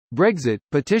Brexit,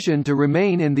 petition to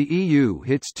remain in the EU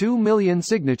hits 2 million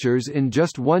signatures in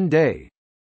just one day.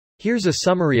 Here's a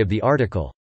summary of the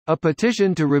article. A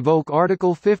petition to revoke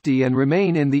Article 50 and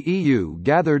remain in the EU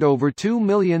gathered over 2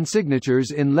 million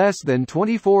signatures in less than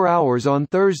 24 hours on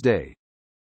Thursday.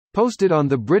 Posted on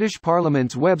the British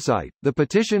Parliament's website, the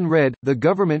petition read, "The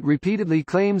government repeatedly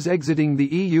claims exiting the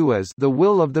EU is the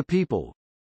will of the people.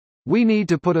 We need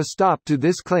to put a stop to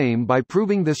this claim by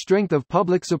proving the strength of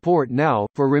public support now,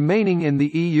 for remaining in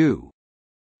the EU.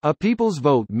 A people's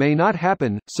vote may not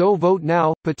happen, so vote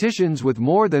now." Petitions with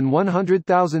more than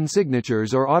 100,000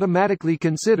 signatures are automatically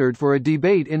considered for a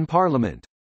debate in Parliament.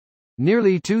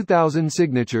 Nearly 2,000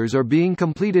 signatures are being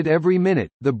completed every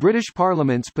minute, the British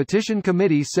Parliament's Petition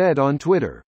Committee said on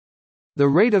Twitter. The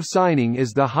rate of signing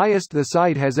is the highest the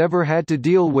site has ever had to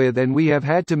deal with, and we have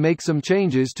had to make some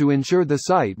changes to ensure the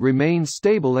site remains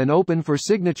stable and open for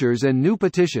signatures and new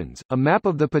petitions. A map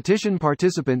of the petition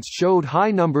participants showed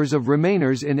high numbers of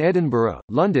Remainers in Edinburgh,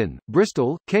 London,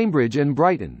 Bristol, Cambridge and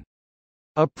Brighton.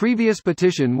 A previous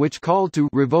petition which called to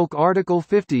revoke Article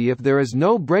 50 if there is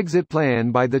no Brexit plan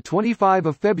by the 25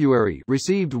 of February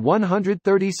received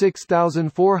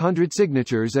 136,400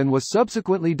 signatures and was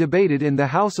subsequently debated in the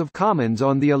House of Commons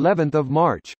on the 11th of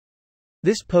March.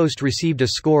 This post received a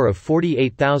score of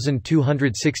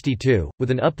 48,262,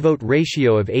 with an upvote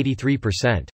ratio of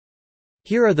 83%.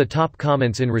 Here are the top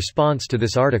comments in response to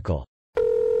this article.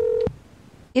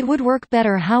 It would work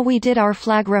better how we did our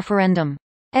flag referendum.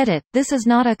 Edit. This is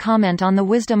not a comment on the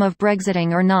wisdom of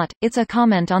Brexiting or not, it's a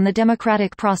comment on the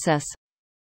democratic process.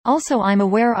 Also, I'm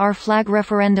aware our flag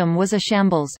referendum was a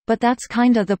shambles, but that's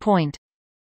kinda the point.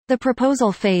 The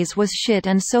proposal phase was shit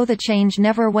and so the change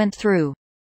never went through.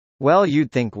 Well,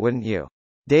 you'd think, wouldn't you?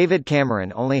 David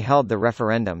Cameron only held the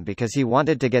referendum because he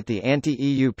wanted to get the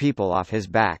anti-EU people off his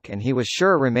back and he was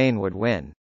sure Remain would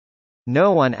win.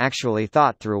 No one actually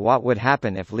thought through what would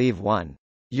happen if Leave won.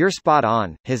 You're spot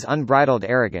on, his unbridled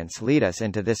arrogance lead us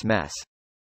into this mess.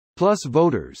 Plus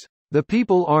voters. The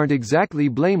people aren't exactly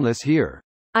blameless here.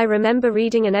 I remember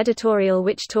reading an editorial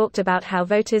which talked about how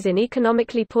voters in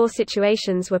economically poor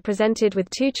situations were presented with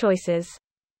two choices.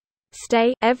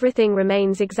 Stay, everything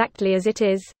remains exactly as it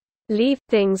is. Leave,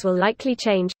 things will likely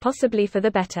change, possibly for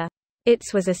the better. It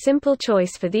was a simple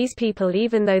choice for these people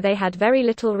even though they had very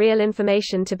little real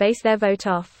information to base their vote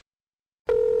off.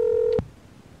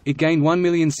 It gained 1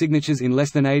 million signatures in less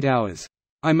than 8 hours.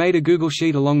 I made a Google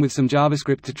Sheet along with some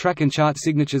JavaScript to track and chart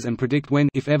signatures and predict when,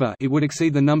 if ever, it would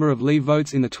exceed the number of Leave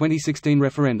votes in the 2016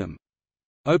 referendum.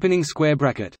 Opening square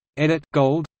bracket. Edit,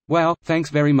 gold. Wow, thanks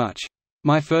very much.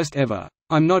 My first ever.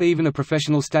 I'm not even a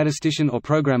professional statistician or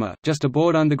programmer, just a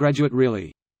bored undergraduate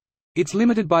really. It's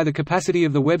limited by the capacity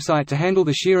of the website to handle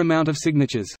the sheer amount of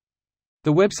signatures.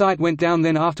 The website went down,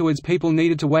 then afterwards people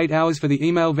needed to wait hours for the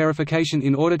email verification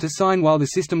in order to sign while the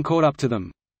system caught up to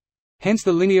them. Hence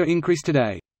the linear increase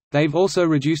today. They've also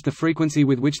reduced the frequency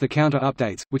with which the counter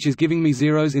updates, which is giving me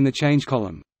zeros in the change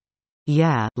column.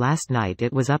 Yeah, last night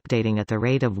it was updating at the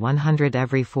rate of 100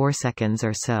 every 4 seconds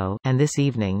or so, and this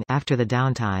evening, after the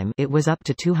downtime, it was up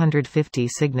to 250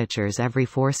 signatures every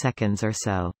 4 seconds or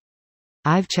so.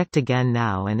 I've checked again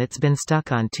now and it's been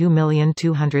stuck on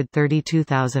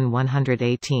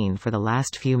 2,232,118 for the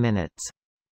last few minutes.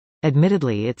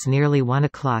 Admittedly it's nearly 1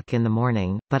 o'clock in the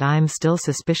morning, but I'm still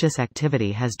suspicious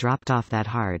activity has dropped off that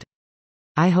hard.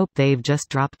 I hope they've just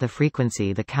dropped the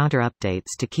frequency the counter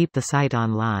updates to keep the site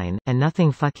online, and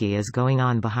nothing fucky is going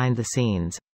on behind the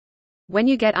scenes. When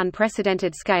you get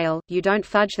unprecedented scale, you don't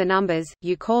fudge the numbers,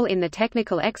 you call in the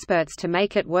technical experts to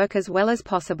make it work as well as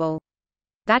possible.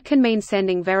 That can mean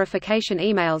sending verification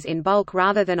emails in bulk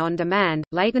rather than on demand,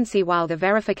 latency while the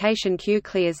verification queue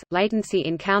clears, latency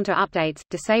in counter updates,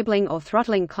 disabling or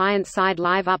throttling client-side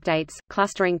live updates,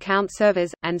 clustering count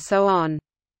servers, and so on.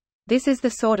 This is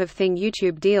the sort of thing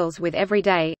YouTube deals with every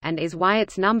day, and is why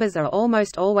its numbers are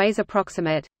almost always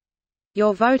approximate.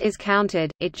 Your vote is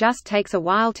counted, it just takes a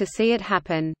while to see it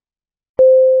happen.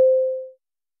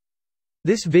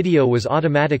 This video was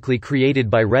automatically created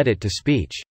by Reddit to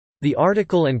speech. The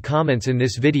article and comments in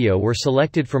this video were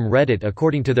selected from Reddit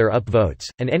according to their upvotes,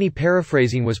 and any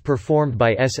paraphrasing was performed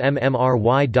by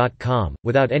smmry.com,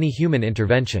 without any human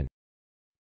intervention.